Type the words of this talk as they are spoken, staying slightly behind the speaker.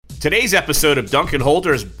Today's episode of Duncan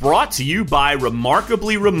Holder is brought to you by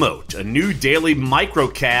Remarkably Remote, a new daily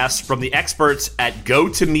microcast from the experts at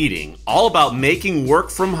GoToMeeting, all about making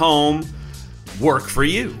work from home work for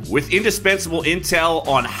you. With indispensable intel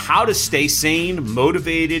on how to stay sane,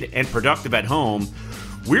 motivated, and productive at home,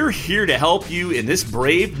 we're here to help you in this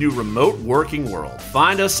brave new remote working world.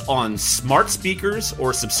 Find us on smart speakers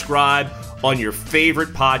or subscribe on your favorite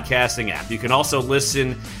podcasting app. You can also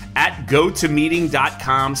listen at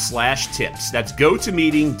gotomeeting.com/tips. That's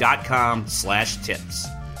gotomeeting.com/tips.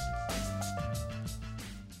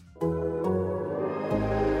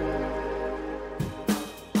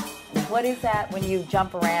 What is that when you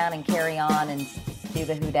jump around and carry on and do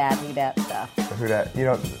the who dat stuff? The who dat,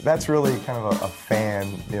 that's really kind of a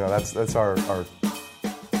fan, that's our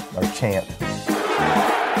chant.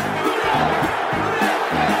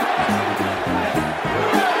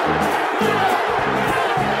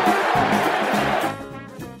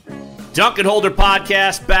 Duncan Holder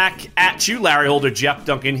Podcast back at you. Larry Holder, Jeff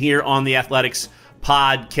Duncan here on the Athletics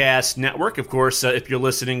Podcast Network. Of course, if you're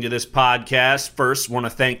listening to this podcast, first want to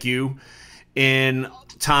thank you in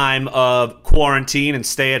time of quarantine and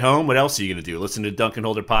stay at home. What else are you going to do? Listen to Duncan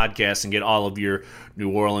Holder Podcast and get all of your New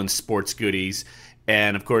Orleans sports goodies.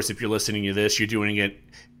 And of course, if you're listening to this, you're doing it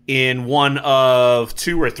in one of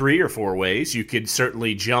 2 or 3 or 4 ways. You could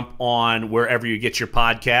certainly jump on wherever you get your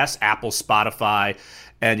podcasts, Apple, Spotify,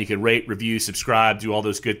 and you can rate, review, subscribe, do all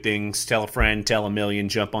those good things. Tell a friend, tell a million,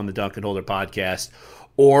 jump on the Duncan Holder Podcast.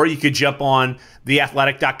 Or you could jump on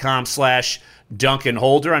theathletic.com/Duncan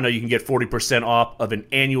Holder. I know you can get 40% off of an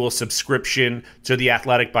annual subscription to The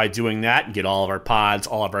Athletic by doing that and get all of our pods,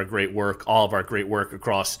 all of our great work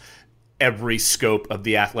across every scope of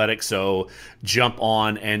The Athletic. So jump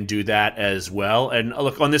on and do that as well. And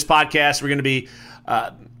look, on this podcast, we're going to be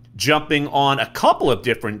jumping on a couple of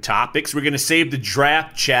different topics. We're going to save the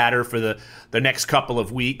draft chatter for the next couple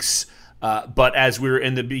of weeks. But as we're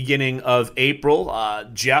in the beginning of April,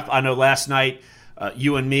 Jeff, I know last night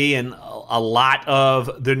you and me and a lot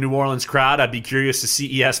of the New Orleans crowd, I'd be curious to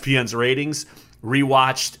see ESPN's ratings,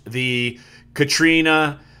 rewatched the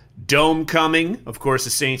Katrina Dome coming. Of course,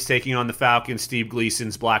 the Saints taking on the Falcons, Steve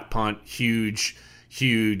Gleason's block punt, huge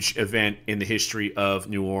event in the history of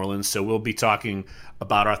New Orleans. So we'll be talking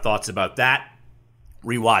about our thoughts about that,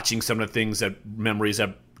 rewatching some of the things memories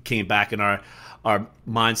that came back in our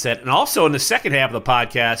mindset. And also in the second half of the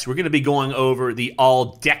podcast, we're going to be going over the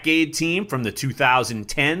all-decade team from the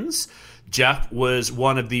 2010s. Jeff was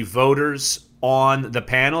one of the voters on the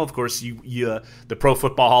panel. Of course, the Pro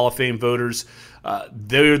Football Hall of Fame voters,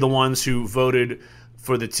 they're the ones who voted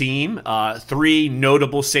for the team. 3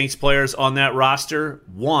 notable Saints players on that roster,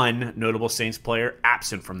 1 notable Saints player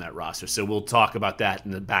absent from that roster. So we'll talk about that in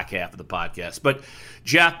the back half of the podcast. But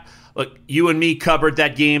Jeff, look, you and me covered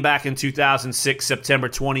that game back in 2006, September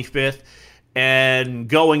 25th. And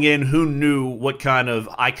going in, who knew what kind of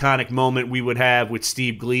iconic moment we would have with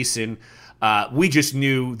Steve Gleason? We just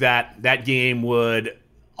knew that game would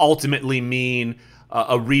ultimately mean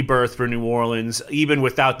a rebirth for New Orleans. Even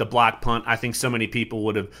without the block punt, I think so many people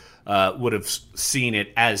would have seen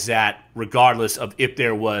it as that, regardless of if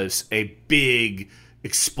there was a big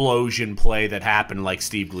explosion play that happened like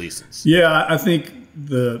Steve Gleason's. Yeah, I think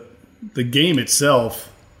the game itself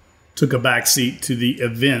took a backseat to the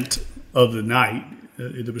event of the night.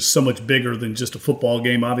 It was so much bigger than just a football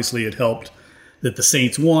game. Obviously, it helped that the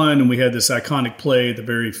Saints won, and we had this iconic play at the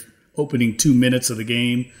very opening 2 minutes of the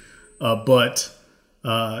game. But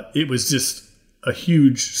it was just a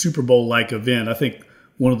huge Super Bowl-like event. I think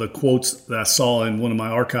one of the quotes that I saw in one of my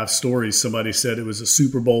archive stories, somebody said it was a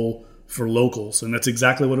Super Bowl for locals, and that's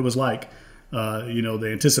exactly what it was like. The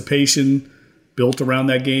anticipation built around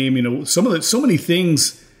that game. So many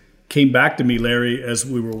things came back to me, Larry, as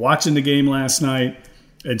we were watching the game last night,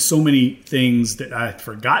 and so many things that I had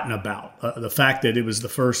forgotten about. The fact that it was the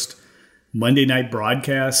first Monday night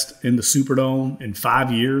broadcast in the Superdome in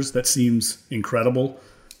 5 years, that seems incredible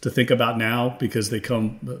to think about now, because the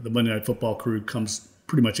Monday Night Football crew comes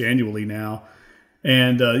pretty much annually now.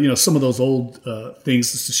 And, some of those old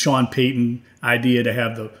things, the Sean Payton idea to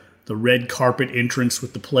have the red carpet entrance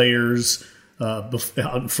with the players out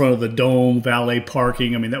in front of the dome, valet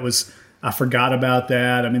parking. I mean, I forgot about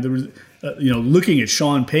that. I mean, there was, looking at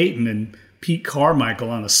Sean Payton and Pete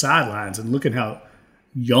Carmichael on the sidelines and looking how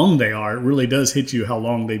young they are, it really does hit you how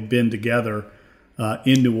long they've been together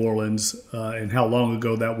in New Orleans and how long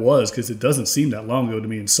ago that was, because it doesn't seem that long ago to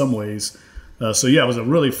me in some ways. It was a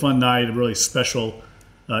really fun night, a really special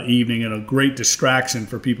evening, and a great distraction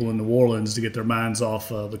for people in New Orleans to get their minds off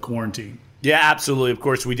the quarantine. Yeah, absolutely. Of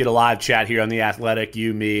course, we did a live chat here on The Athletic,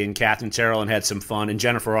 you, me, and Catherine Terrell, and had some fun. And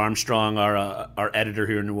Jennifer Armstrong, our editor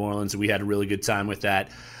here in New Orleans, we had a really good time with that.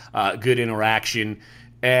 Good interaction.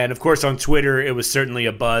 And, of course, on Twitter, it was certainly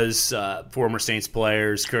a buzz. Former Saints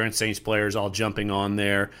players, current Saints players all jumping on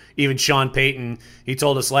there. Even Sean Payton, he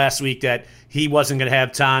told us last week that he wasn't going to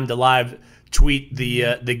have time to live tweet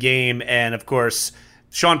the game. And, of course,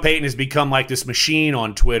 Sean Payton has become like this machine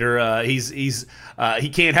on Twitter. He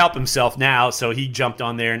can't help himself now, so he jumped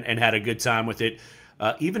on there and had a good time with it.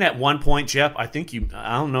 Even at one point, Jeff, I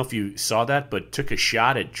don't know if you saw that, but took a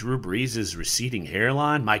shot at Drew Brees' receding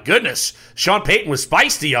hairline. My goodness, Sean Payton was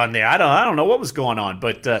feisty on there. I don't know what was going on,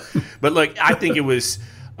 but look, I think it was.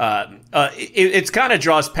 It kind of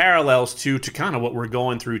draws parallels to kind of what we're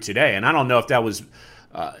going through today, and I don't know if that was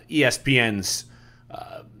ESPN's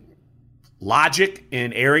logic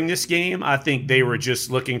in airing this game. I think they were just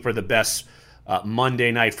looking for the best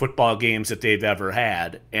Monday night football games that they've ever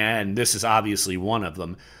had, and this is obviously one of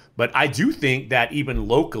them. But I do think that even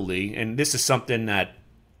locally, and this is something that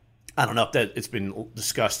I don't know if that it's been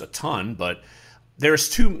discussed a ton, but there's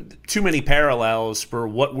too many parallels for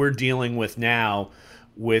what we're dealing with now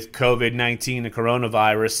with COVID-19, the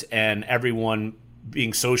coronavirus, and everyone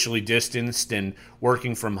being socially distanced and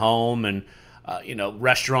working from home, and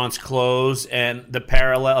restaurants closed, and the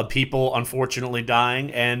parallel of people unfortunately dying,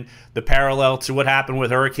 and the parallel to what happened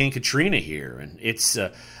with Hurricane Katrina here. And it's,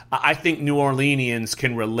 I think New Orleanians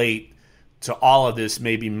can relate to all of this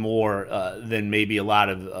maybe more than maybe a lot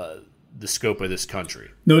of the scope of this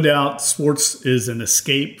country. No doubt, sports is an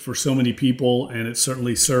escape for so many people, and it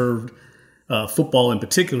certainly served football in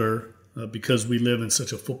particular because we live in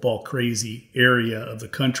such a football-crazy area of the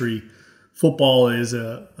country. Football is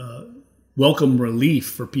a welcome relief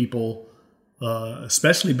for people,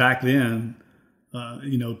 especially back then.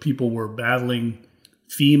 People were battling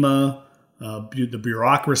FEMA, the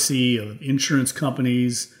bureaucracy of insurance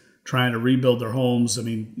companies trying to rebuild their homes. I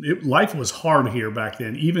mean, life was hard here back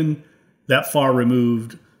then, even that far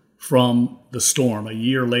removed from the storm. A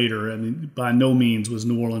year later, I mean, by no means was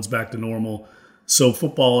New Orleans back to normal. So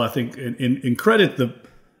football, I think, and credit the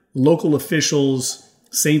local officials,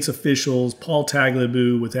 Saints officials, Paul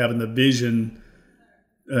Tagliabue, with having the vision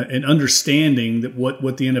and understanding that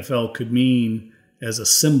what the NFL could mean as a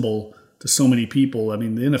symbol to so many people. I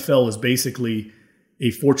mean, the NFL is basically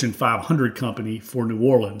a Fortune 500 company for New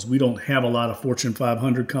Orleans. We don't have a lot of Fortune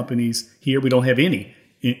 500 companies here. We don't have any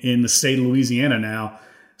in the state of Louisiana now.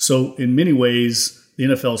 So in many ways, the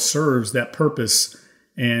NFL serves that purpose.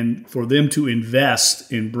 And for them to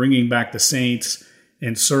invest in bringing back the Saints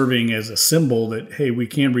and serving as a symbol that, hey, we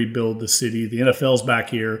can rebuild the city. The NFL's back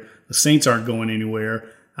here. The Saints aren't going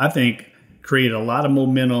anywhere. I think created a lot of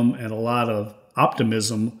momentum and a lot of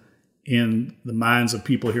optimism in the minds of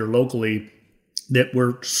people here locally that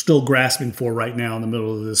we're still grasping for right now in the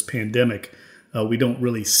middle of this pandemic. We don't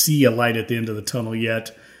really see a light at the end of the tunnel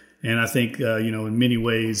yet. And I think, in many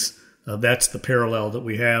ways, that's the parallel that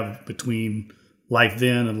we have between life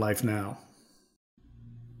then and life now.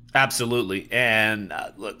 Absolutely. And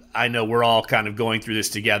look, I know we're all kind of going through this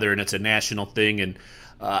together, and it's a national thing. And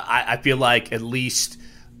I feel like at least,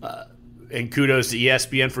 and kudos to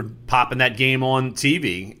ESPN for popping that game on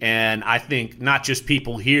TV. And I think not just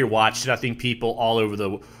people here watched it. I think people all over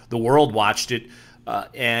the world watched it.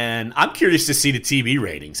 And I'm curious to see the TV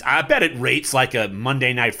ratings. I bet it rates like a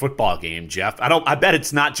Monday Night Football game, Jeff. I bet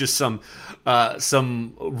it's not just some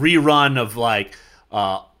rerun of like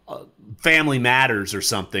Family Matters or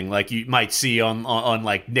something like you might see on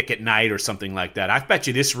like Nick at Night or something like that. I bet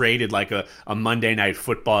you this rated like a Monday Night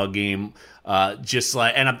Football game,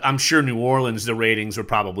 and I'm sure New Orleans, the ratings were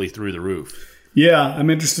probably through the roof. Yeah, I'm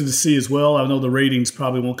interested to see as well. I know the ratings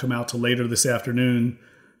probably won't come out till later this afternoon.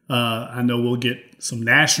 I know we'll get some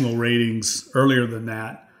national ratings earlier than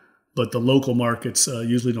that, but the local markets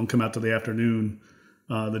usually don't come out till the afternoon,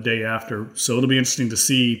 the day after. So it'll be interesting to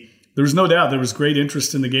see. There's no doubt there was great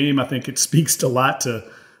interest in the game. I think it speaks a lot to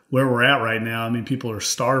where we're at right now. I mean, people are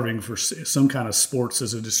starving for some kind of sports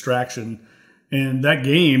as a distraction. And that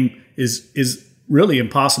game is really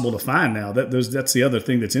impossible to find now. That's the other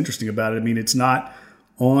thing that's interesting about it. I mean, it's not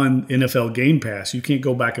on NFL Game Pass. You can't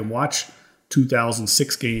go back and watch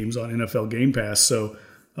 2006 games on NFL Game Pass. So,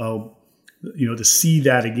 to see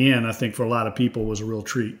that again, I think for a lot of people was a real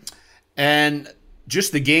treat. And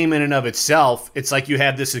just the game in and of itself, it's like you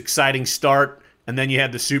had this exciting start, and then you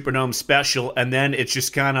had the Superdome special, and then it's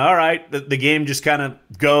just kind of, all right, the game just kind of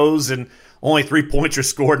goes, and only 3 points are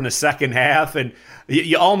scored in the second half, and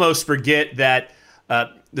you almost forget that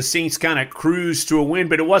the Saints kind of cruised to a win,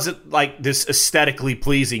 but it wasn't like this aesthetically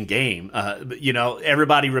pleasing game.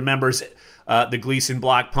 Everybody remembers the Gleason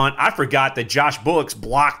block punt. I forgot that Josh Bullocks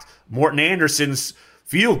blocked Morton Anderson's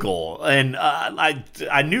field goal, and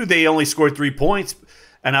I knew they only scored 3 points,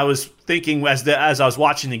 and I was thinking as I was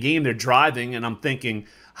watching the game, they're driving, and I'm thinking,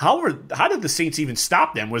 how did the Saints even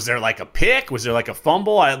stop them? Was there like a pick? Was there like a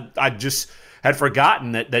fumble? I just had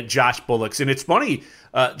forgotten that Josh Bullocks, and it's funny,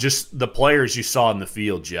 just the players you saw in the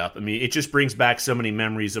field, Jeff. I mean, it just brings back so many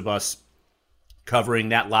memories of us covering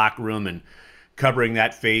that locker room and covering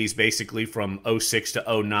that phase basically from 06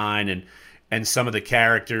 to 09 and some of the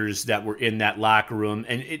characters that were in that locker room.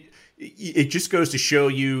 And it just goes to show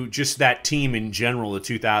you just that team in general, the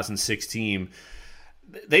 2006 team.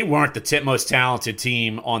 They weren't the most talented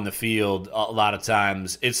team on the field a lot of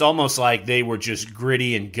times. It's almost like they were just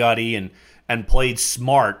gritty and gutty and played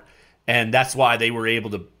smart. And that's why they were able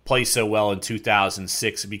to play so well in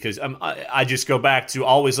 2006, because I just go back to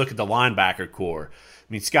always look at the linebacker core.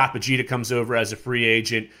 I mean, Scott Bajita comes over as a free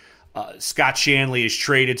agent. Scott Shanley is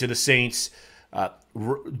traded to the Saints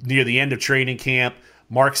near the end of training camp.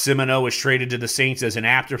 Mark Simoneau was traded to the Saints as an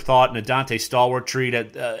afterthought, and Adante Stallworth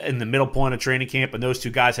traded in the middle point of training camp, and those two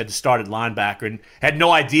guys had to start at linebacker and had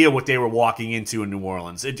no idea what they were walking into in New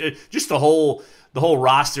Orleans. Just the whole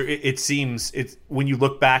roster, it seems, when you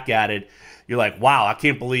look back at it, you're like, wow, I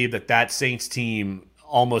can't believe that Saints team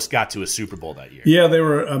almost got to a Super Bowl that year. Yeah, they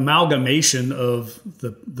were amalgamation of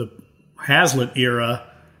the Haslett era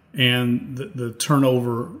and the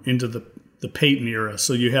turnover into the Peyton era.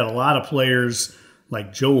 So you had a lot of players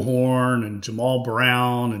like Joe Horn and Jamal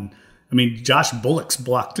Brown, and I mean Josh Bullocks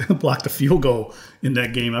blocked a field goal in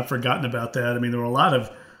that game. I've forgotten about that. I mean, there were a lot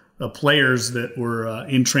of players that were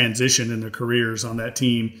in transition in their careers on that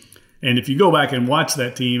team. And if you go back and watch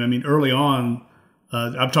that team, I mean, early on,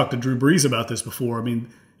 I've talked to Drew Brees about this before. I mean,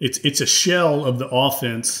 it's a shell of the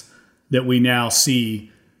offense that we now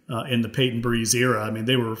see in the Peyton Brees era. I mean,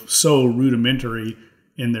 they were so rudimentary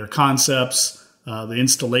in their concepts, the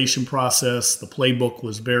installation process, the playbook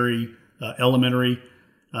was very elementary.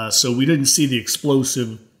 So we didn't see the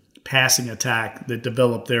explosive passing attack that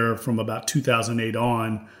developed there from about 2008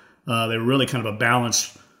 on. They were really kind of a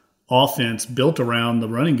balanced offense built around the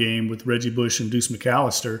running game with Reggie Bush and Deuce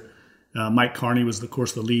McAllister. Mike Carney was, of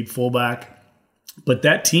course, the lead fullback. But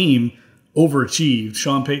that team overachieved.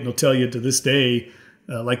 Sean Payton will tell you to this day,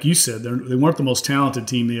 like you said, they weren't the most talented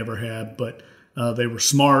team they ever had, but they were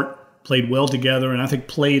smart, played well together, and I think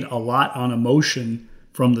played a lot on emotion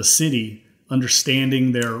from the city,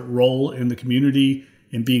 understanding their role in the community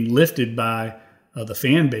and being lifted by the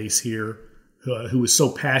fan base here who was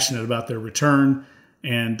so passionate about their return.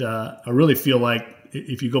 And I really feel like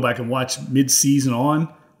if you go back and watch mid-season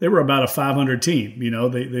on, they were about a 500 team. You know,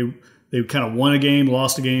 they kind of won a game,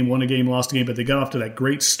 lost a game, won a game, lost a game, but they got off to that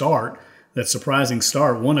great start, that surprising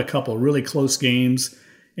start, won a couple of really close games,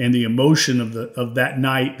 and the emotion of that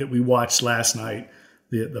night that we watched last night,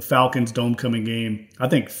 the Falcons Homecoming game, I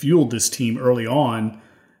think fueled this team early on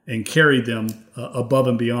and carried them above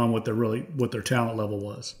and beyond what their talent level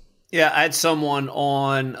was. Yeah, I had someone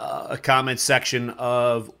on a comment section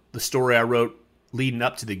of the story I wrote leading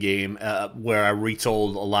up to the game where I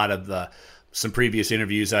retold a lot of some previous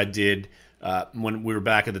interviews I did when we were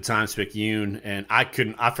back at the Times-Picayune, and I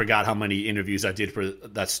forgot how many interviews I did for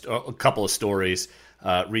a couple of stories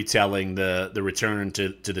retelling the return to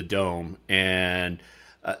the Dome, and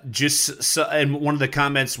and one of the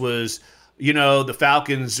comments was, you know, the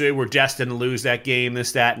Falcons, they were destined to lose that game,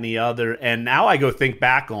 this, that, and the other. And now I go think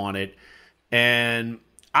back on it, and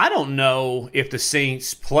I don't know if the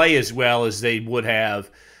Saints play as well as they would have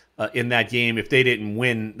in that game if they didn't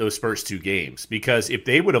win those first two games. Because if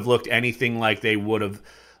they would have looked anything like they would have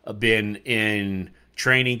been in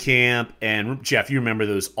training camp, and Jeff, you remember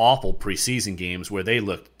those awful preseason games where they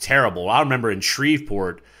looked terrible. I remember in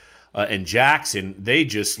Shreveport and Jackson, they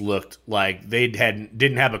just looked like they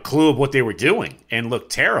didn't have a clue of what they were doing and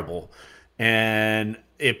looked terrible. And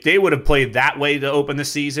if they would have played that way to open the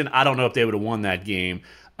season, I don't know if they would have won that game.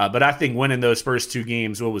 But I think winning those first two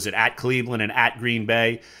games, what was it, at Cleveland and at Green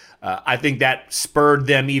Bay, I think that spurred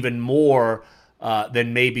them even more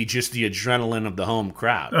than maybe just the adrenaline of the home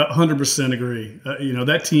crowd. 100% agree.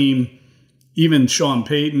 That team, even Sean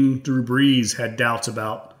Payton, Drew Brees had doubts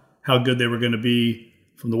about how good they were going to be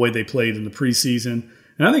from the way they played in the preseason.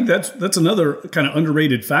 And I think that's another kind of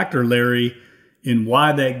underrated factor, Larry, in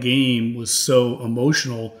why that game was so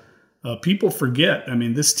emotional. People forget, I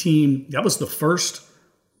mean, this team, that was the first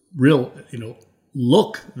real,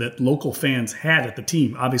 look that local fans had at the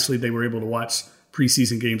team. Obviously, they were able to watch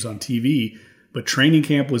preseason games on TV, but training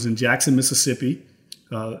camp was in Jackson, Mississippi.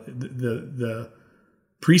 The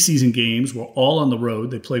preseason games were all on the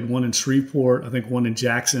road. They played one in Shreveport, I think one in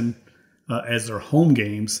Jackson. as their home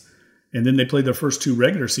games. And then they played their first 2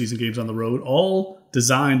 regular season games on the road, all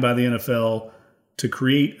designed by the NFL to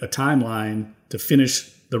create a timeline to finish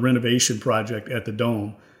the renovation project at the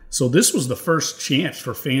Dome. So this was the first chance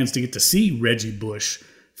for fans to get to see Reggie Bush,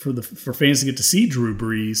 for fans to get to see Drew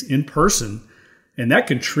Brees in person. And that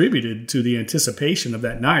contributed to the anticipation of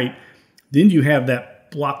that night. Then you have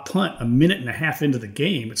that block punt a minute and a half into the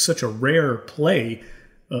game. It's such a rare play.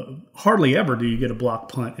 Hardly ever do you get a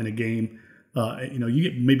block punt in a game. You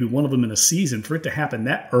get maybe one of them in a season. For it to happen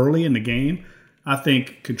that early in the game, I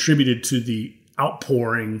think contributed to the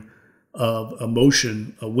outpouring of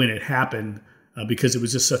emotion when it happened, because it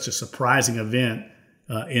was just such a surprising event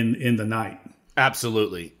in the night.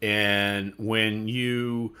 Absolutely. And when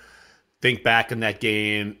you think back in that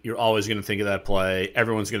game, you're always going to think of that play.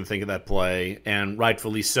 Everyone's going to think of that play, and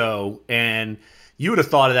rightfully so. And you would have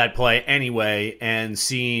thought of that play anyway, and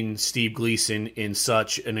seen Steve Gleason in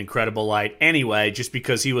such an incredible light anyway, just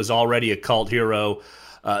because he was already a cult hero.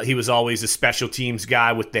 He was always a special teams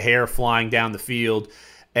guy with the hair flying down the field.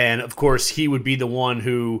 And, of course, he would be the one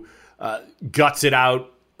who guts it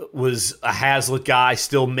out, was a Hazlitt guy,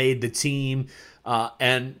 still made the team,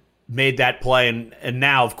 and made that play. And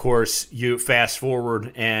now, of course, you fast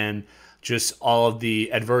forward and just all of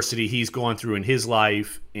the adversity he's gone through in his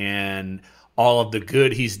life and all of the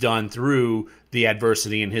good he's done through the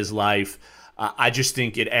adversity in his life. I just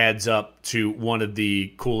think it adds up to one of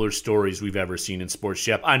the cooler stories we've ever seen in sports.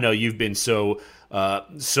 Jeff, I know you've been so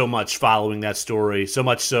much following that story, so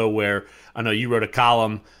much so where I know you wrote a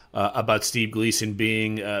column about Steve Gleason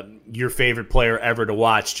being your favorite player ever to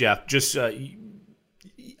watch, Jeff. Just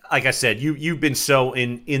like I said, you've been so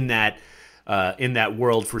in that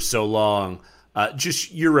world for so long.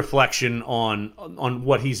 Just your reflection on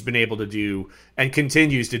what he's been able to do and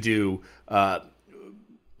continues to do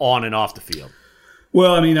on and off the field.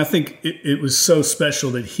 Well, I mean, I think it was so special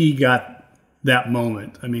that he got that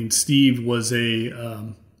moment. I mean, Steve was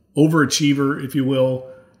a overachiever, if you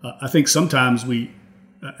will. I think sometimes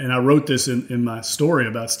and I wrote this in my story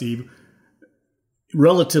about Steve,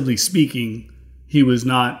 relatively speaking, he was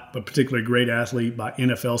not a particularly great athlete by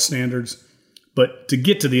NFL standards. But to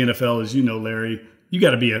get to the NFL, as you know, Larry, you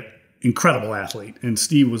got to be an incredible athlete. And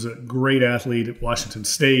Steve was a great athlete at Washington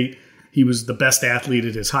State. He was the best athlete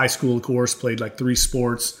at his high school, of course, played like 3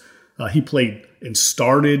 sports. He played and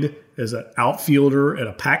started as an outfielder at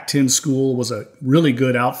a Pac-10 school, was a really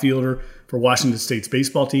good outfielder for Washington State's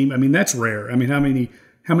baseball team. I mean, that's rare. I mean,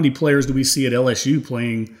 how many players do we see at LSU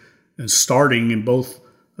playing and starting in both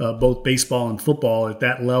baseball and football at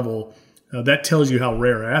that level? That tells you how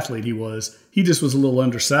rare an athlete he was. He just was a little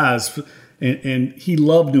undersized, and he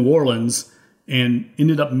loved New Orleans and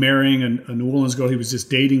ended up marrying a New Orleans girl. He was just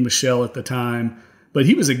dating Michelle at the time. But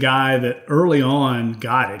he was a guy that early on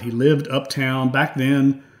got it. He lived uptown. Back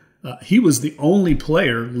then, he was the only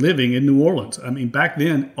player living in New Orleans. I mean, back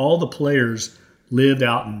then, all the players lived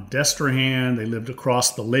out in Destrehan. They lived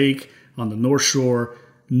across the lake on the North Shore.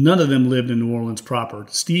 None of them lived in New Orleans proper.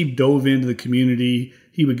 Steve dove into the community.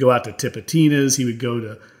 He would go out to Tipitina's. He would go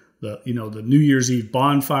to the New Year's Eve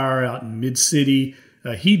bonfire out in Mid-City.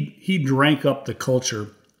 He drank up the culture.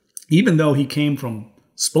 Even though he came from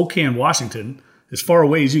Spokane, Washington, as far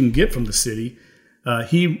away as you can get from the city,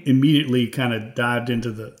 he immediately kind of dived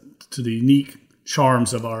into the unique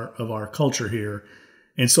charms of our culture here.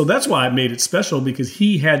 And so that's why it made it special, because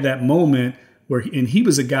he had that moment where he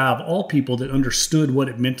was a guy of all people that understood what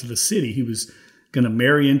it meant to the city. He was going to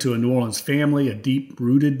marry into a New Orleans family, a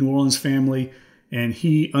deep-rooted New Orleans family, and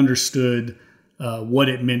he understood what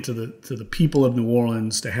it meant to the people of New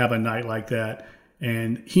Orleans to have a night like that,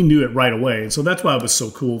 and he knew it right away. And so that's why it was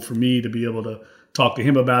so cool for me to be able to talk to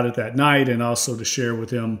him about it that night, and also to share with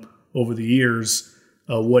him over the years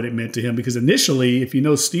what it meant to him. Because initially, if you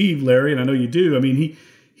know Steve, Larry, and I know you do, I mean,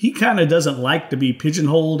 he kind of doesn't like to be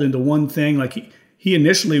pigeonholed into one thing. Like he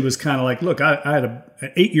initially was kind of like, look, I had an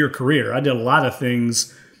 8-year career. I did a lot of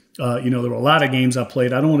things. There were a lot of games I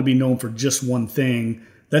played. I don't want to be known for just one thing.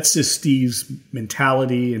 That's just Steve's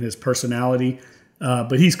mentality and his personality.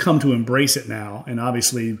 But he's come to embrace it now. And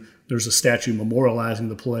obviously there's a statue memorializing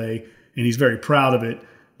the play, and he's very proud of it.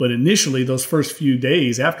 But initially, those first few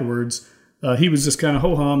days afterwards, he was just kind of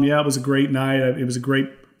ho-hum. Yeah, it was a great night. It was a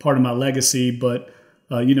great part of my legacy. But,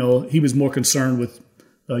 he was more concerned with,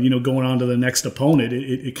 going on to the next opponent.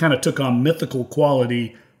 It kind of took on mythical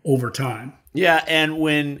quality over time. Yeah, and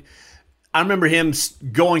when I remember him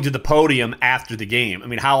going to the podium after the game. I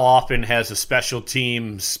mean, how often has a special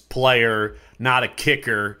teams player, not a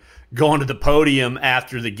kicker, going to the podium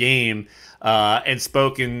after the game? and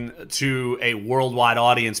spoken to a worldwide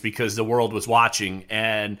audience because the world was watching,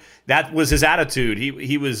 and that was his attitude.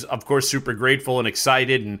 He was, of course, super grateful and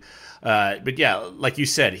excited, and but yeah, like you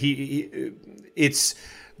said, it's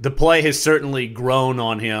the play has certainly grown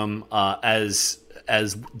on him as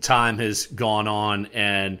time has gone on,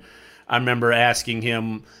 and I remember asking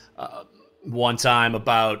him one time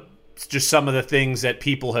about just some of the things that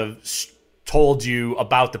people have told you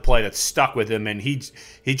about the play that stuck with him, and he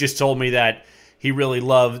just told me that he really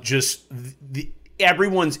loved just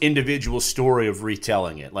everyone's individual story of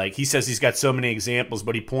retelling it. Like, he says he's got so many examples,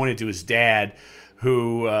 but he pointed to his dad,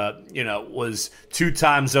 who was 2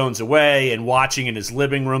 time zones away and watching in his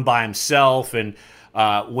living room by himself, and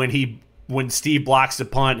when Steve blocks the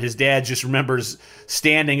punt, his dad just remembers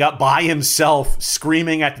standing up by himself,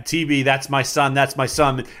 screaming at the TV, "That's my son, that's my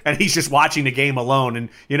son." And he's just watching the game alone and,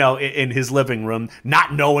 in his living room,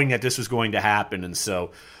 not knowing that this was going to happen. And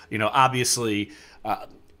so, obviously,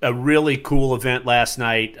 a really cool event last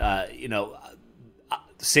night.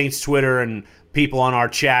 Saints Twitter and people on our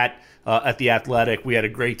chat at The Athletic, we had a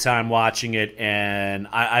great time watching it. And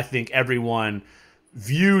I think everyone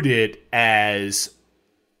viewed it as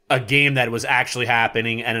a game that was actually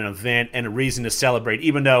happening and an event and a reason to celebrate.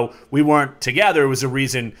 Even though we weren't together, it was a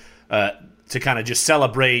reason to kind of just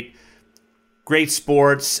celebrate great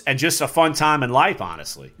sports and just a fun time in life,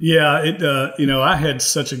 honestly. Yeah, I had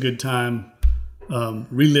such a good time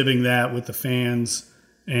reliving that with the fans,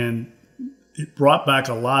 and it brought back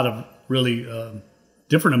a lot of really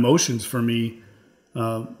different emotions for me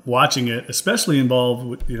watching it, especially involved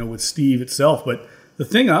with Steve itself. But the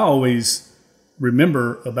thing I always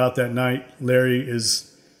remember about that night, Larry,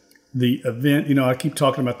 is the event. I keep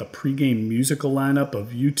talking about the pregame musical lineup of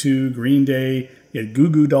U2, Green Day. You had Goo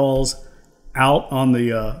Goo Dolls out on the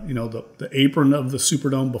the apron of the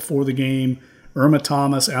Superdome before the game. Irma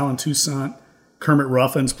Thomas, Alan Toussaint, Kermit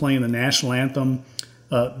Ruffins playing the national anthem.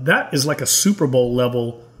 That is like a Super Bowl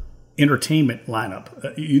level entertainment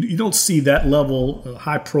lineup. You don't see that level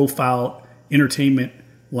high profile entertainment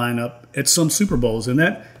lineup at some Super Bowls, and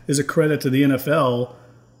that is a credit to the NFL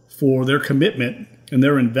for their commitment and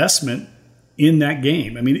their investment in that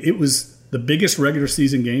game. I mean, it was the biggest regular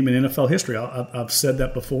season game in NFL history. I've said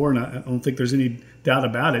that before, and I don't think there's any doubt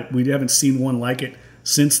about it. We haven't seen one like it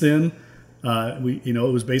since then.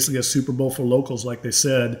 It was basically a Super Bowl for locals, like they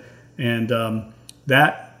said. And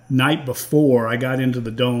that night before I got into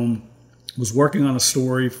the Dome, was working on a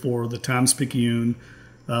story for the Times-Picayune,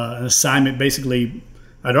 an assignment. Basically,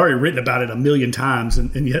 I'd already written about it a million times,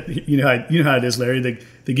 and yet you know how it is, Larry.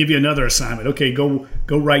 They give you another assignment. Okay, go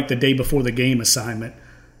write the day before the game assignment,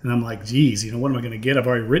 and I'm like, geez, what am I going to get? I've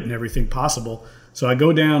already written everything possible. So I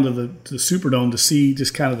go down to the Superdome to see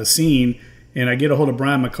just kind of the scene, and I get a hold of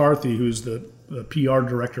Brian McCarthy, who's the PR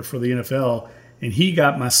director for the NFL, and he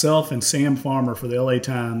got myself and Sam Farmer for the LA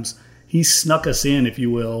Times. He snuck us in, if you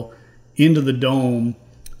will, into the Dome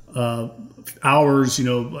hours,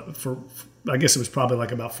 for I guess it was probably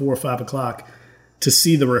like about 4 or 5 o'clock, to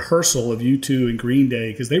see the rehearsal of U2 and Green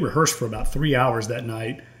Day, because they rehearsed for about 3 hours that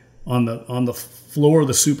night on the floor of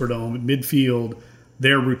the Superdome at midfield,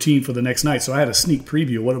 their routine for the next night. So I had a sneak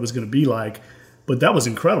preview of what it was going to be like. But that was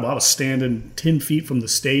incredible. I was standing 10 feet from the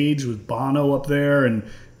stage with Bono up there and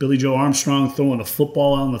Billy Joe Armstrong throwing a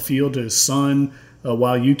football out on the field to his son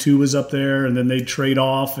while U2 was up there, and then they'd trade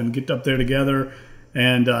off and get up there together.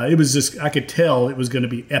 And it was just, I could tell it was going to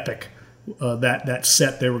be epic, that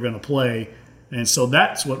set they were going to play. And so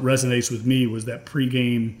that's what resonates with me, was that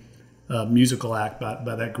pregame musical act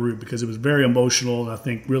by that group, because it was very emotional, and I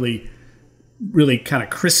think really, really kind of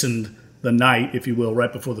christened the night, if you will,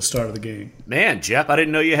 right before the start of the game. Man, Jeff, I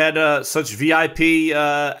didn't know you had such VIP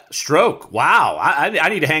stroke. Wow, I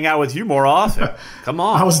need to hang out with you more often. Come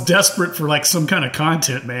on. I was desperate for like some kind of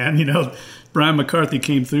content, man. Brian McCarthy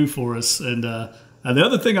came through for us, and the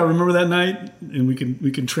other thing I remember that night, and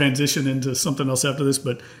we can transition into something else after this,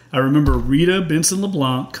 but I remember Rita Benson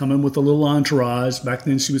LeBlanc coming with a little entourage. Back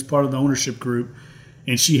then, she was part of the ownership group,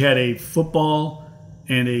 and she had a football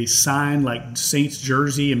and a signed like Saints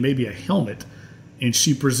jersey and maybe a helmet, and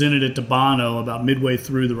she presented it to Bono about midway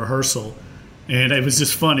through the rehearsal. And it was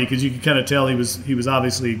just funny because you could kind of tell he was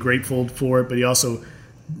obviously grateful for it, but he also,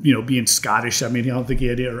 being Scottish, I mean, I don't think he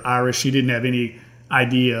had, or Irish, he didn't have any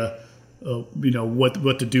idea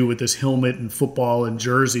what to do with this helmet and football and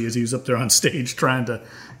jersey as he was up there on stage trying to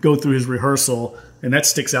go through his rehearsal. And that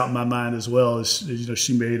sticks out in my mind as well, as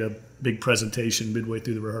she made a big presentation midway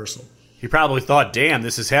through the rehearsal. He probably thought, damn,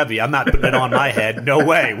 this is heavy. I'm not putting it on my head. No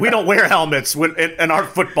way. We don't wear helmets in our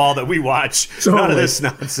football that we watch. Totally. None of this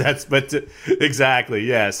nonsense. But exactly,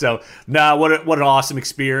 yeah. So, no, what an awesome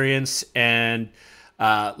experience. And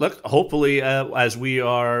look, hopefully as we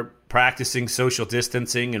are practicing social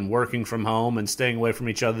distancing and working from home and staying away from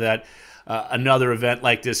each other, that another event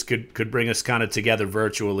like this could bring us kind of together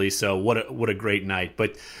virtually. So what a great night.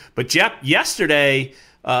 But Jeff, yesterday,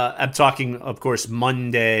 I'm talking, of course,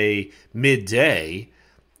 Monday midday,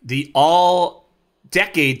 the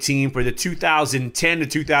all-decade team for the 2010 to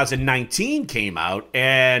 2019 came out,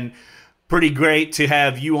 and pretty great to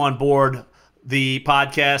have you on board the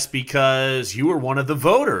podcast because you were one of the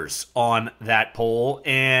voters on that poll,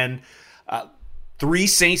 and 3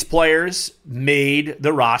 Saints players made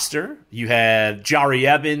the roster. You had Jari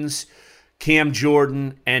Evans, Cam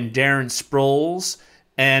Jordan, and Darren Sproles.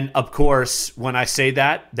 And, of course, when I say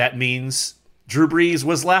that, that means Drew Brees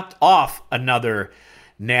was left off another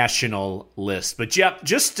national list. But, Jeff,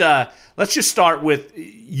 let's just start with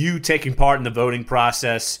you taking part in the voting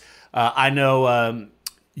process. I know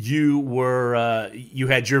you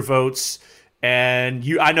had your votes, and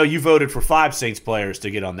I know you voted for 5 Saints players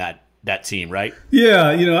to get on that team, right?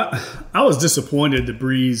 Yeah, I was disappointed that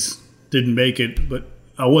Brees didn't make it, but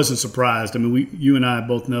I wasn't surprised. I mean, you and I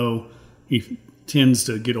both know he tends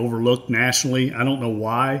to get overlooked nationally. I don't know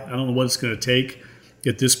why. I don't know what it's going to take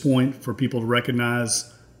at this point for people to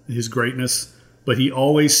recognize his greatness, but he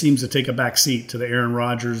always seems to take a back seat to the Aaron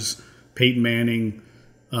Rodgers, Peyton Manning,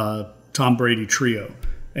 Tom Brady trio.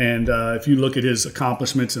 And if you look at his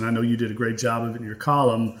accomplishments, and I know you did a great job of it in your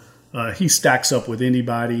column, he stacks up with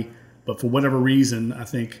anybody, but for whatever reason, I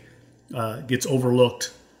think gets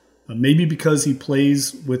overlooked. Maybe because he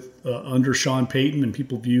plays with under Sean Payton and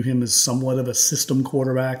people view him as somewhat of a system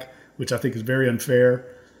quarterback, which I think is very unfair.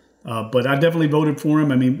 But I definitely voted for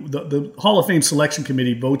him. I mean, the Hall of Fame selection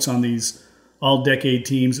committee votes on these all-decade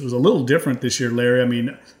teams. It was a little different this year, Larry. I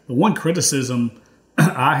mean, the one criticism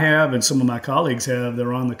I have and some of my colleagues have that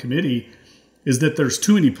are on the committee is that there's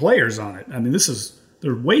too many players on it. I mean,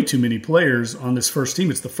 there are way too many players on this first team.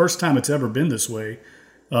 It's the first time it's ever been this way,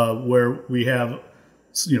 where we have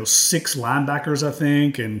 6 linebackers, I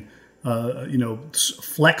think, and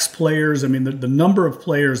flex players. I mean, the number of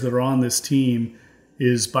players that are on this team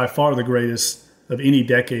is by far the greatest of any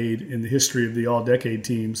decade in the history of the all-decade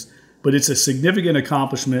teams. But it's a significant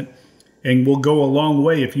accomplishment and will go a long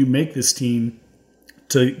way if you make this team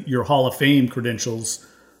to your Hall of Fame credentials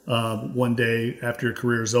one day after your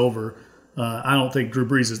career is over. I don't think Drew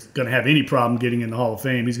Brees is going to have any problem getting in the Hall of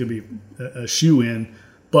Fame. He's going to be a shoo-in,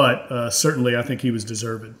 but certainly I think he was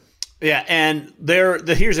deserving. Yeah, and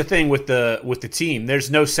here's the thing with the team. There's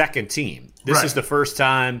no second team. This is the first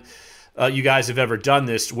time you guys have ever done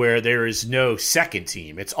this where there is no second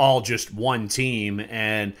team. It's all just one team.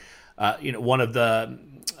 And one of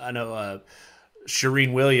the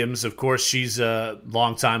Shireen Williams, of course, she's a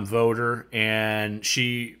longtime voter, and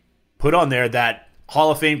she put on there that Hall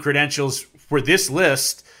of Fame credentials for this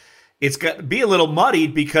list. It's got to be a little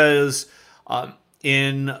muddied because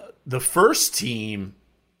in the first team,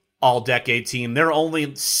 all-decade team, there are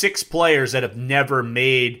only 6 players that have never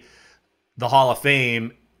made the Hall of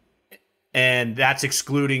Fame, and that's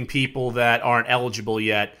excluding people that aren't eligible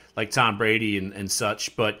yet, like Tom Brady and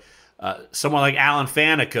such. But someone like Alan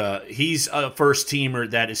Faneca, he's a first-teamer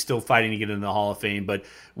that is still fighting to get into the Hall of Fame. But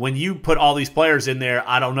when you put all these players in there,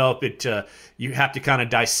 I don't know if you have to kind of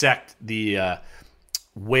dissect the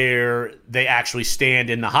where they actually stand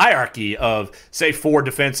in the hierarchy of, say, 4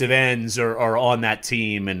 defensive ends are on that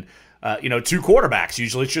team, and 2 quarterbacks.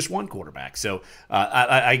 Usually it's just 1 quarterback. So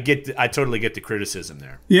I totally get the criticism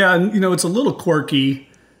there. Yeah, and it's a little quirky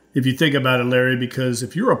if you think about it, Larry, because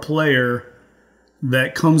if you're a player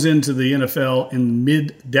that comes into the NFL in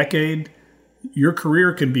mid-decade, your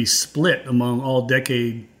career can be split among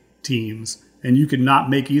all-decade teams, and you could not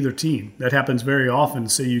make either team. That happens very often.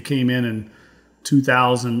 Say you came in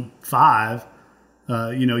 2005,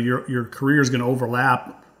 your career is going to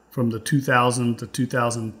overlap from the 2000 to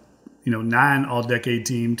 2009 all-decade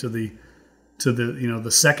team to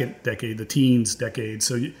the second decade, the teens decade.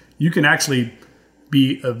 So you can actually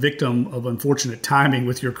be a victim of unfortunate timing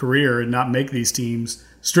with your career and not make these teams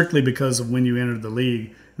strictly because of when you entered the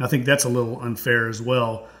league. And I think that's a little unfair as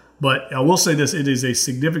well. But I will say this, it is a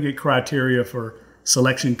significant criteria for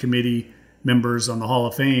selection committee members on the Hall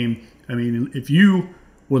of Fame. I mean, if you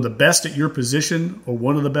were the best at your position or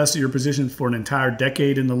one of the best at your position for an entire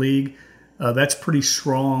decade in the league, that's pretty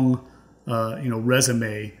strong,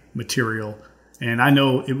 resume material. And I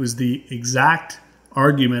know it was the exact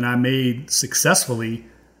argument I made successfully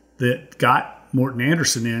that got Morton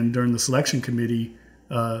Anderson in during the selection committee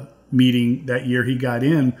meeting that year he got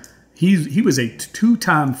in. He was a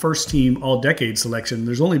 2-time first-team All-Decade selection.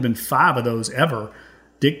 There's only been 5 of those ever.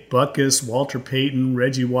 Dick Butkus, Walter Payton,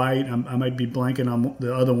 Reggie White. I might be blanking on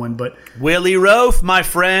the other one, but Willie Roaf, my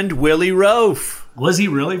friend, Willie Roaf. Was he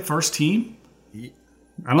really first team? I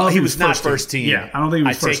don't know if he was not first team. Yeah, I don't think he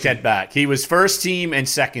was I first take team. that back. He was first team and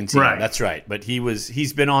second team. Right. That's right. But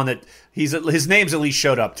he's been on it. His name's at least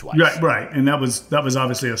showed up twice. Right. And that was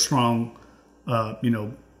obviously a strong,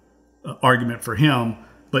 argument for him.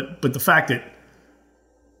 But the fact that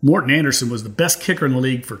Morton Anderson was the best kicker in the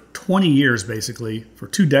league for 20 years, basically for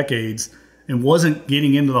 2 decades, and wasn't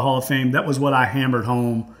getting into the Hall of Fame, that was what I hammered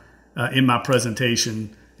home in my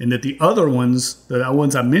presentation. And that the other ones, the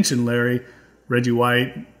ones I mentioned, Larry, Reggie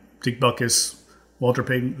White, Dick Butkus, Walter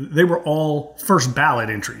Payton, they were all first ballot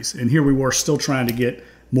entries. And here we were still trying to get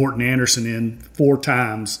Morton Anderson in 4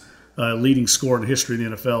 times, leading scorer in the history of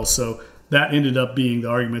the NFL. So that ended up being the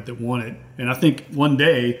argument that won it. And I think one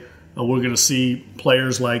day we're going to see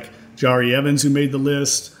players like Jari Evans, who made the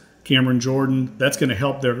list, Cameron Jordan. That's going to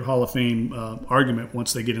help their Hall of Fame argument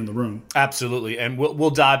once they get in the room. Absolutely. And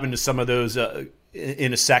we'll dive into some of those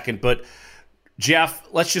in a second. But Jeff,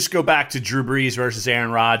 let's just go back to Drew Brees versus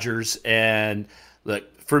Aaron Rodgers. And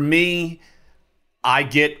look, for me, I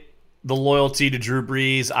get the loyalty to Drew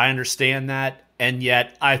Brees. I understand that. And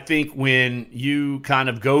yet I think when you kind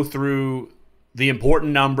of go through the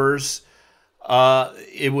important numbers,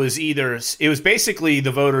 it was basically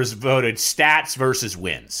the voters voted stats versus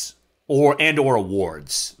wins or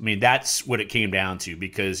awards. I mean, that's what it came down to,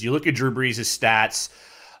 because you look at Drew Brees' stats,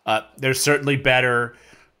 they're certainly better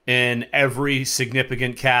in every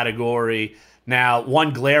significant category. Now,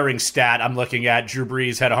 one glaring stat I'm looking at, Drew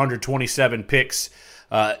Brees had 127 picks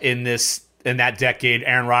in that decade.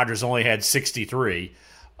 Aaron Rodgers only had 63.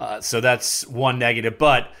 So that's one negative.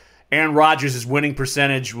 But Aaron Rodgers' winning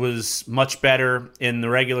percentage was much better in the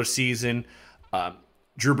regular season.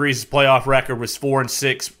 Drew Brees' playoff record was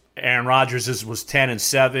 4-6. Aaron Rodgers' was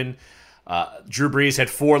 10-7. Drew Brees had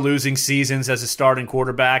 4 losing seasons as a starting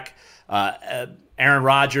quarterback. Aaron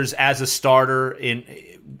Rodgers as a starter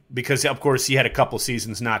because of course he had a couple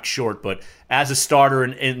seasons knocked short, but as a starter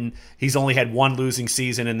and he's only had 1 losing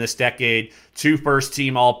season in this decade. 2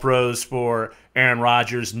 first-team All-Pros for Aaron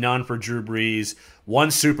Rodgers, none for Drew Brees.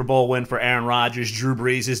 1 Super Bowl win for Aaron Rodgers. Drew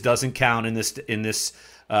Brees' doesn't count in this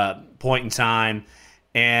point in time.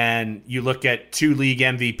 And you look at 2 league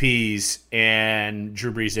MVPs, and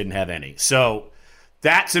Drew Brees didn't have any. So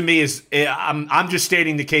that to me is, I'm just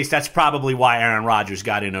stating the case. That's probably why Aaron Rodgers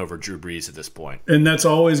got in over Drew Brees at this point. And that's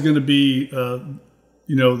always going to be,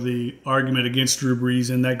 the argument against Drew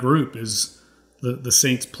Brees in that group is the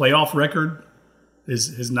Saints' playoff record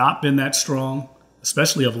has not been that strong,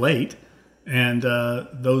 especially of late. And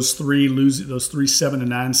those 3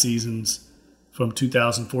 7-9 seasons from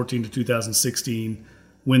 2014 to 2016,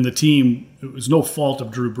 when the team, it was no fault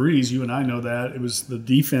of Drew Brees, you and I know that, it was the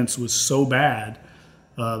defense was so bad.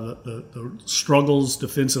 The struggles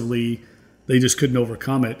defensively, they just couldn't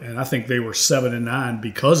overcome it. And I think they were 7-9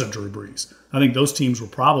 because of Drew Brees. I think those teams were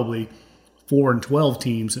probably 4-12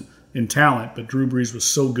 teams in talent, but Drew Brees was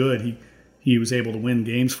so good he was able to win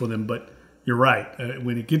games for them. But you're right.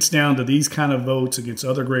 When it gets down to these kind of votes against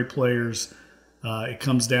other great players, it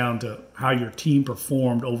comes down to how your team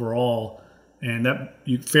performed overall. And that,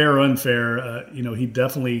 fair or unfair, he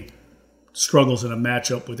definitely struggles in a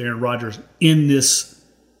matchup with Aaron Rodgers in this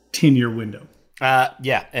 10-year window.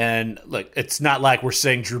 Yeah, and look, it's not like we're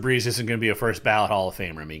saying Drew Brees isn't going to be a first ballot Hall of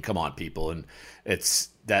Famer. I mean, come on, people. And it's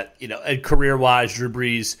that, and career-wise, Drew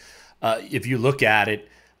Brees, if you look at it,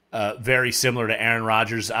 very similar to Aaron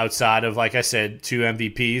Rodgers outside of, like I said, 2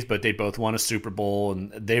 MVPs, but they both won a Super Bowl,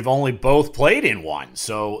 and they've only both played in one.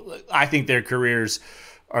 So I think their careers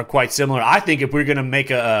are quite similar. I think if we're going to make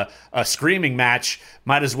a screaming match,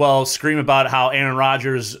 might as well scream about how Aaron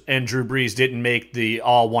Rodgers and Drew Brees didn't make the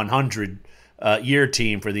all 100 year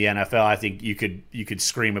team for the NFL. I think you could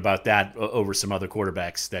scream about that over some other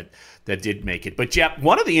quarterbacks that did make it. But yeah,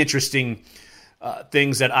 one of the interesting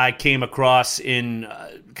things that I came across in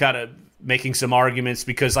kind of making some arguments,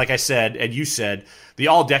 because like I said, and you said, the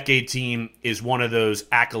all-decade team is one of those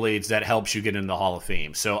accolades that helps you get into the Hall of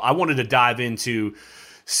Fame. So I wanted to dive into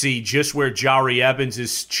see just where Jari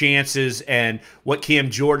Evans' chances and what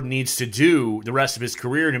Cam Jordan needs to do the rest of his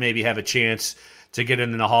career to maybe have a chance to get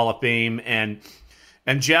into the Hall of Fame. And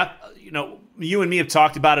Jeff, you and me have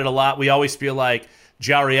talked about it a lot. We always feel like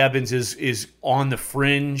Jari Evans is on the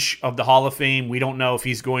fringe of the Hall of Fame. We don't know if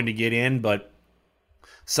he's going to get in, but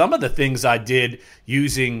some of the things I did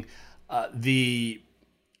using the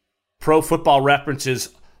Pro Football Reference's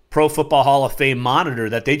Pro Football Hall of Fame monitor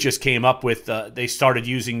that they just came up with. They started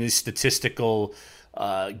using this statistical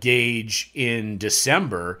gauge in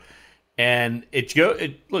December. And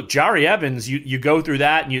look, Jahri Evans, you go through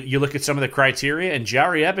that and you look at some of the criteria, and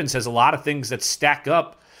Jahri Evans has a lot of things that stack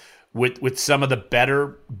up with some of the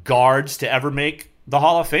better guards to ever make the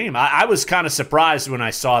Hall of Fame. I was kind of surprised when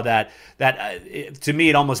I saw that. To me,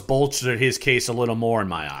 it almost bolstered his case a little more in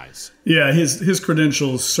my eyes. Yeah, his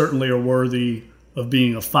credentials certainly are worthy of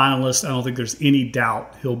being a finalist. I don't think there's any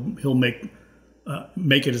doubt he'll make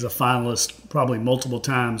it as a finalist probably multiple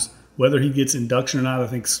times. Whether he gets induction or not, I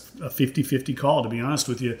think it's a 50-50 call, to be honest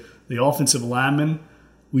with you. The offensive linemen,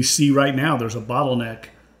 we see right now there's a bottleneck.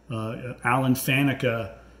 Alan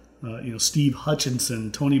Faneca, Steve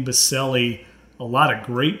Hutchinson, Tony Baselli, a lot of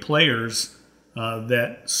great players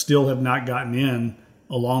that still have not gotten in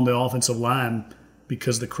along the offensive line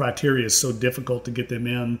because the criteria is so difficult to get them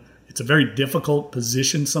in. It's a very difficult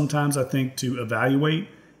position sometimes, I think, to evaluate,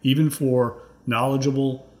 even for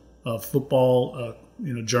knowledgeable football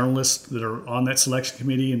journalists that are on that selection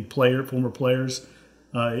committee and former players.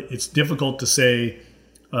 It's difficult to say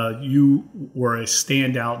you were a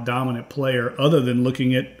standout, dominant player other than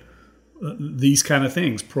looking at these kind of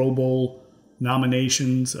things, Pro Bowl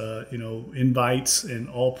nominations, invites, and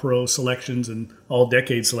All-Pro selections and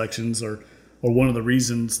All-Decade selections are one of the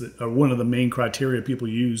reasons that are one of the main criteria people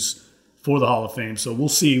use for the Hall of Fame. So we'll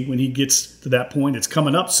see when he gets to that point. It's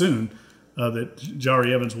coming up soon that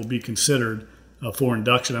Jahri Evans will be considered for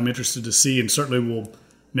induction. I'm interested to see, and certainly will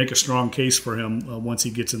make a strong case for him once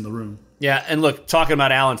he gets in the room. Yeah, and look, talking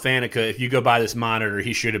about Alan Faneca, if you go by this monitor,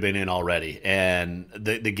 he should have been in already, and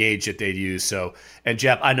the gauge that they'd use. So, and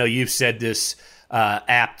Jeff, I know you've said this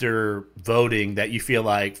after voting that you feel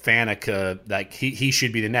like Faneca, like he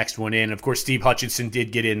should be the next one in. Of course, Steve Hutchinson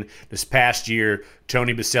did get in this past year.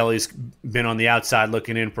 Tony Baselli's been on the outside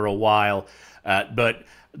looking in for a while, but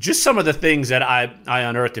just some of the things that I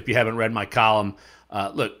unearthed, if you haven't read my column,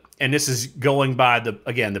 look, and this is going by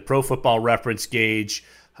the Pro Football Reference gauge,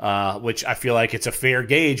 which I feel like it's a fair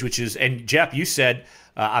gauge, and Jeff, you said,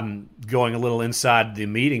 I'm going a little inside the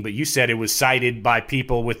meeting, but you said it was cited by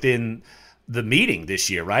people within the meeting this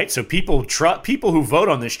year, right? So people who vote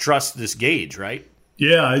on this trust this gauge, right?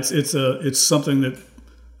 Yeah, it's something that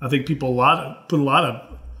I think people put a lot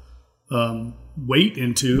of weight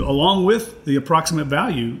into, along with the approximate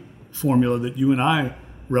value formula that you and I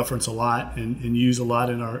reference a lot and use a lot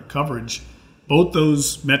in our coverage. Both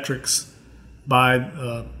those metrics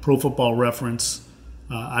by Pro Football Reference,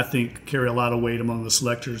 I think, carry a lot of weight among the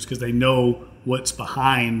selectors because they know what's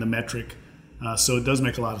behind the metric. So it does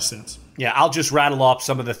make a lot of sense. Yeah, I'll just rattle off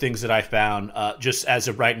some of the things that I found just as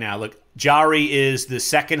of right now. Look, Jahri is the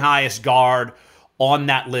second highest guard on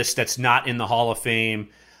that list that's not in the Hall of Fame.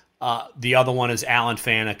 The other one is Alan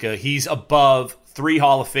Faneca. He's above three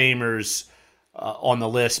Hall of Famers on the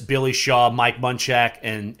list: Billy Shaw, Mike Munchak,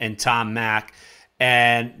 and Tom Mack.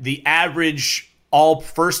 And the average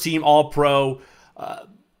first-team All-Pro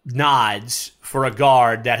nods for a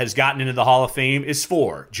guard that has gotten into the Hall of Fame is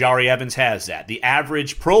 4. Jahri Evans has that. The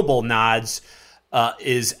average Pro Bowl nods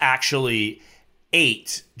is actually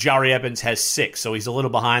 8. Jahri Evans has 6, so he's a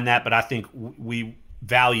little behind that, but I think we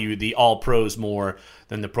value the All-Pros more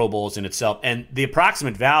than the Pro Bowls in itself. And the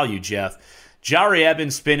approximate value, Jeff, Jahri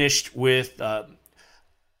Evans finished with a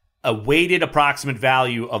weighted approximate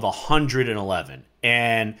value of 111.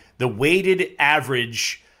 And the weighted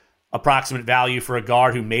average approximate value for a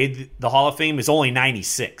guard who made the Hall of Fame is only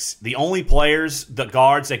 96. The only guards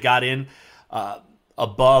that got in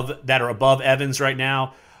above Evans right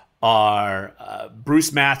now are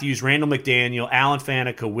Bruce Matthews, Randall McDaniel, Alan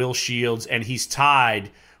Faneca, Will Shields, and he's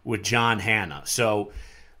tied with John Hanna. So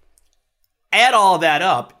add all that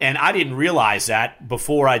up, and I didn't realize that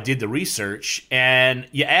before I did the research, and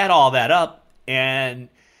you add all that up, and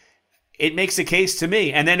it makes a case to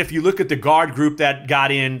me. And then if you look at the guard group that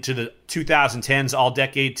got into the 2010s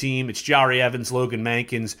All-Decade team, it's Jahri Evans, Logan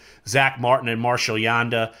Mankins, Zach Martin, and Marshall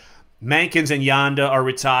Yanda. Mankins and Yanda are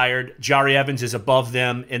retired. Jahri Evans is above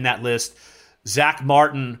them in that list. Zach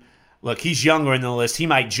Martin, look, he's younger in the list. He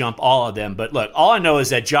might jump all of them. But look, all I know is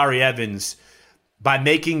that Jahri Evans, by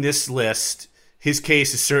making this list, his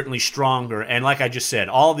case is certainly stronger. And like I just said,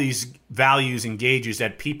 all these values and gauges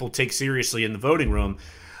that people take seriously in the voting room,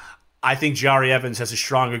 I think Jahri Evans has a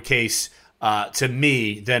stronger case to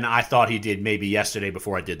me than I thought he did maybe yesterday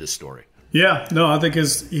before I did this story. Yeah, no, I think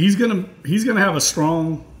he's gonna have a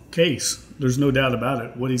strong case. There's no doubt about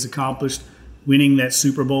it. What he's accomplished, winning that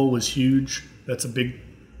Super Bowl was huge. That's a big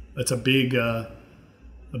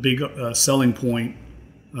selling point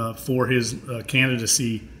for his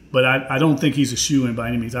candidacy but I don't think he's a shoo-in by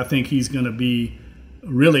any means. I think he's going to be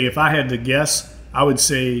really, if I had to guess, I would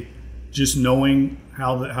say just knowing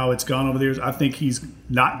how it's gone over the years, I think he's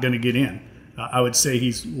not going to get in. I would say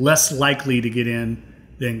he's less likely to get in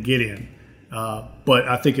than get in. But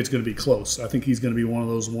I think it's going to be close. I think he's going to be one of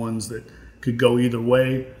those ones that could go either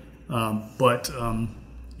way. But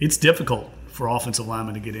it's difficult for offensive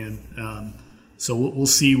linemen to get in. So we'll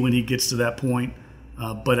see when he gets to that point.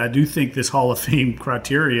 But I do think this Hall of Fame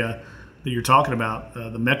criteria that you're talking about,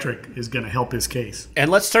 the metric, is going to help his case.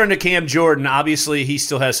 And let's turn to Cam Jordan. Obviously, he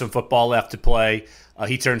still has some football left to play.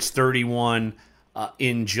 He turns 31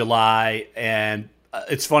 in July. And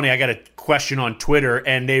it's funny, I got a question on Twitter,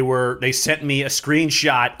 and they sent me a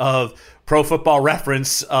screenshot of Pro Football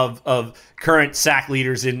Reference of current sack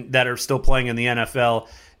leaders that are still playing in the NFL,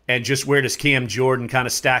 and just where does Cam Jordan kind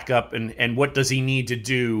of stack up, and what does he need to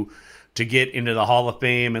do to get into the Hall of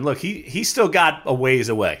Fame. And look, he still got a ways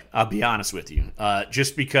away, I'll be honest with you.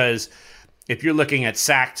 Just because if you're looking at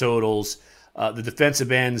sack totals, the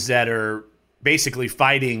defensive ends that are basically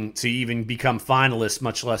fighting to even become finalists,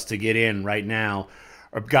 much less to get in right now,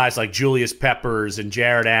 are guys like Julius Peppers and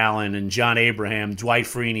Jared Allen and John Abraham, Dwight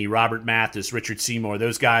Freeney, Robert Mathis, Richard Seymour.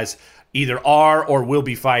 Those guys either are or will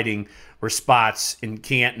be fighting for spots in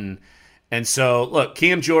Canton. And so, look,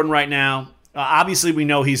 Cam Jordan right now, obviously we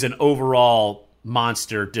know he's an overall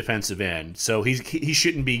monster defensive end. So he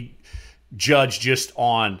shouldn't be judged just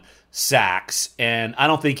on sacks. And I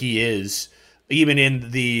don't think he is, even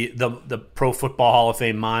in the Pro Football Hall of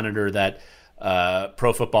Fame monitor that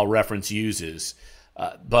Pro Football Reference uses.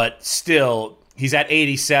 But still, he's at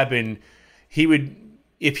 87. He would,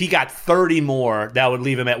 if he got 30 more, that would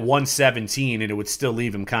leave him at 117, and it would still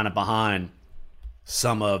leave him kind of behind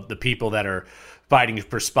some of the people that are fighting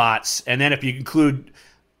for spots. And then if you include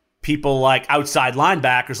people like outside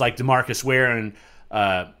linebackers like DeMarcus Ware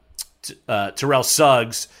and Terrell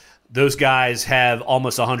Suggs, those guys have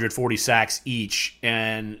almost 140 sacks each.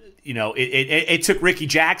 And, you know, it took Ricky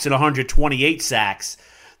Jackson 128 sacks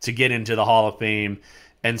to get into the Hall of Fame.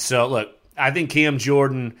 And so, look, I think Cam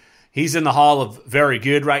Jordan, he's in the Hall of Very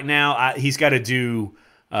Good right now. He's got to do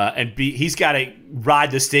he's got to ride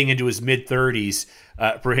this thing into his mid-30s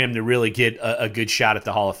for him to really get a good shot at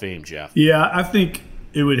the Hall of Fame, Jeff. Yeah, I think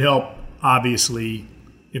it would help, obviously,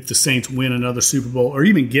 if the Saints win another Super Bowl or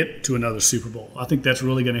even get to another Super Bowl. I think that's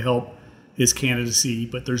really going to help his candidacy,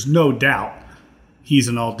 but there's no doubt he's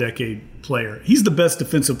an all-decade player. He's the best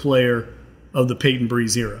defensive player of the Peyton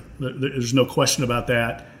Breeze era. There's no question about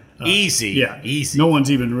that. Easy. No one's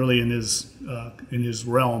even really in his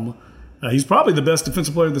realm. He's probably the best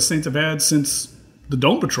defensive player the Saints have had since the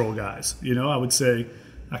Dome Patrol guys. You know, I would say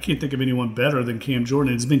I can't think of anyone better than Cam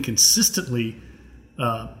Jordan. He's been consistently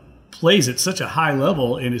plays at such a high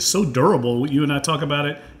level and is so durable. You and I talk about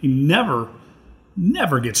it. He never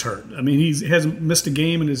gets hurt. I mean, he hasn't missed a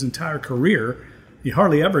game in his entire career. He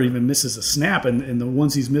hardly ever even misses a snap, and the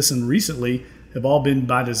ones he's missing recently have all been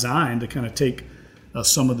by design to kind of take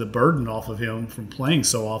some of the burden off of him from playing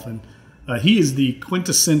so often. He is the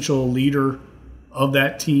quintessential leader of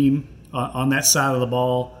that team on that side of the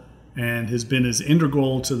ball, and has been as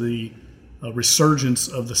integral to the resurgence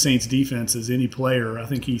of the Saints defense as any player. I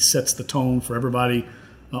think he sets the tone for everybody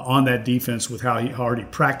on that defense with how hard he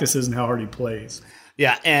practices and how hard he plays.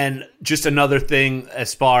 Yeah, and just another thing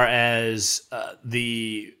as far as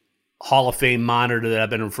the Hall of Fame monitor that I've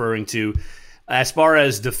been referring to, as far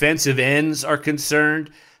as defensive ends are concerned,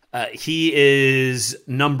 he is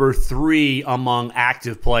number 3 among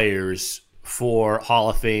active players for Hall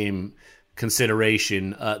of Fame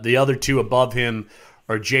consideration. The other two above him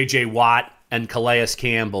are J.J. Watt and Calais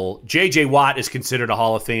Campbell. J.J. Watt is considered a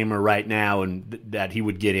Hall of Famer right now, and that he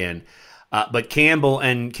would get in. But Campbell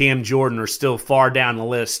and Cam Jordan are still far down the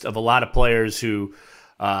list of a lot of players who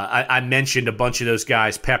I mentioned a bunch of those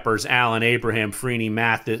guys: Peppers, Allen, Abraham, Freeney,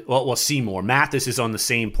 Mathis. Well, Seymour. Mathis is on the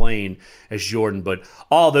same plane as Jordan, but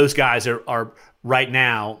all those guys are right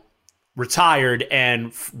now retired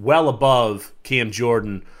and well above Cam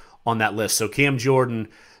Jordan on that list. So Cam Jordan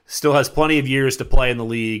still has plenty of years to play in the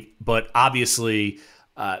league, but obviously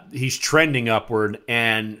he's trending upward,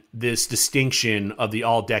 and this distinction of the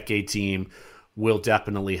all-decade team will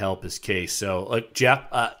definitely help his case. So, look, Jeff,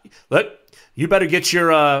 you better get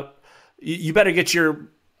your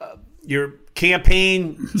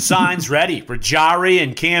campaign signs ready for Jari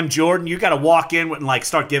and Cam Jordan. You got to walk in and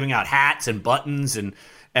start giving out hats and buttons and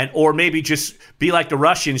or maybe just be like the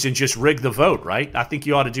Russians and just rig the vote, right? I think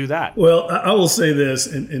you ought to do that. Well, I will say this,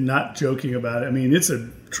 and not joking about it. I mean, it's a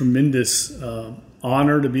tremendous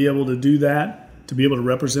honor to be able to do that, to be able to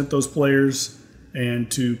represent those players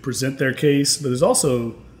and to present their case. But there's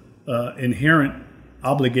also inherent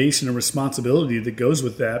obligation and responsibility that goes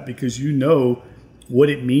with that, because you know what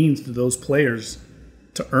it means to those players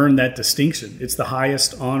to earn that distinction. It's the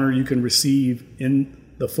highest honor you can receive in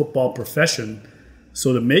the football profession.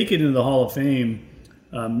 So to make it into the Hall of Fame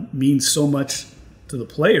means so much to the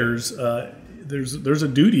players. There's a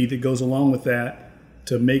duty that goes along with that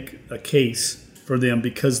to make a case for them,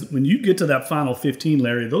 because when you get to that final 15,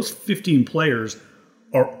 Larry, those 15 players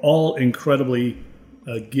are all incredibly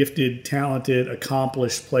gifted, talented,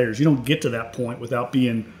 accomplished players. You don't get to that point without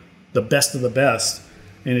being the best of the best.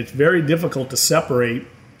 And it's very difficult to separate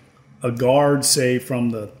a guard, say, from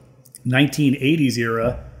the 1980s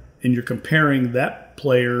era, and you're comparing that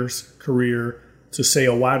player's career to, say,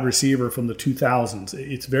 a wide receiver from the 2000s.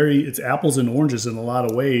 It's apples and oranges in a lot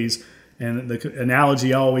of ways. And the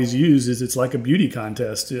analogy I always use is it's like a beauty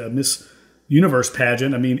contest, a Miss Universe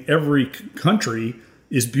pageant. I mean, every country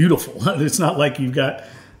is beautiful. It's not like you've got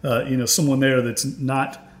someone there that's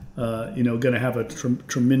not going to have a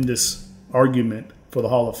tremendous argument for the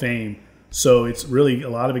Hall of Fame. So it's really, a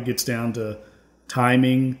lot of it gets down to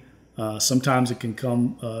timing. Sometimes it can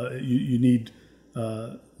come, you need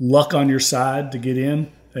luck on your side to get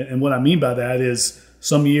in. And what I mean by that is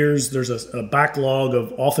some years there's a backlog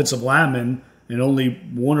of offensive linemen, and only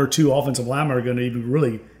one or two offensive linemen are going to even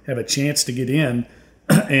really have a chance to get in.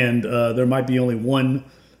 And there might be only one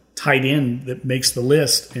tight end that makes the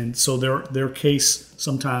list. And so their case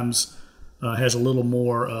sometimes has a little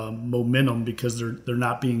more momentum, because they're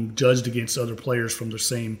not being judged against other players from the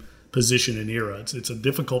same position and era. It's a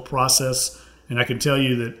difficult process, and I can tell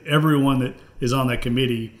you that everyone that is on that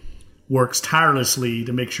committee works tirelessly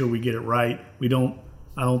to make sure we get it right.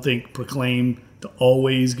 I don't think proclaim to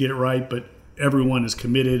always get it right, but everyone is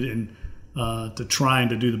committed and to trying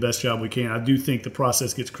to do the best job we can. I do think the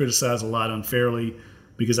process gets criticized a lot unfairly,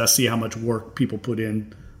 because I see how much work people put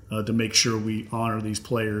in to make sure we honor these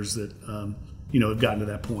players that have gotten to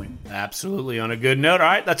that point. Absolutely. On a good note. All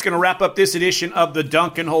right, that's going to wrap up this edition of the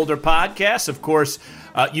Dunk and Holder podcast. Of course,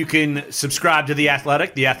 you can subscribe to The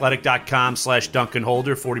Athletic, theathletic.com/Dunk and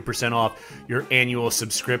Holder, 40% off your annual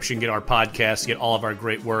subscription. Get our podcast, get all of our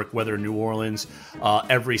great work, whether in New Orleans,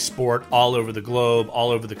 every sport, all over the globe,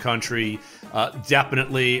 all over the country.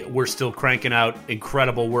 Definitely, we're still cranking out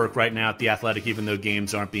incredible work right now at The Athletic, even though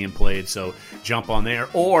games aren't being played. So jump on there,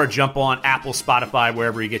 or jump on Apple, Spotify,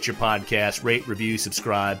 wherever you get your podcast. Rate, review,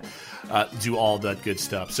 subscribe, do all that good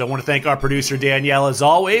stuff. So I want to thank our producer, Danielle, as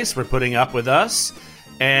always, for putting up with us.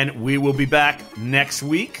 And we will be back next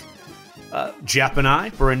week, Jeff and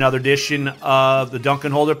I, for another edition of the Dunk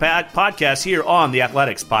and Holder podcast here on the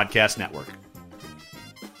Athletics Podcast Network.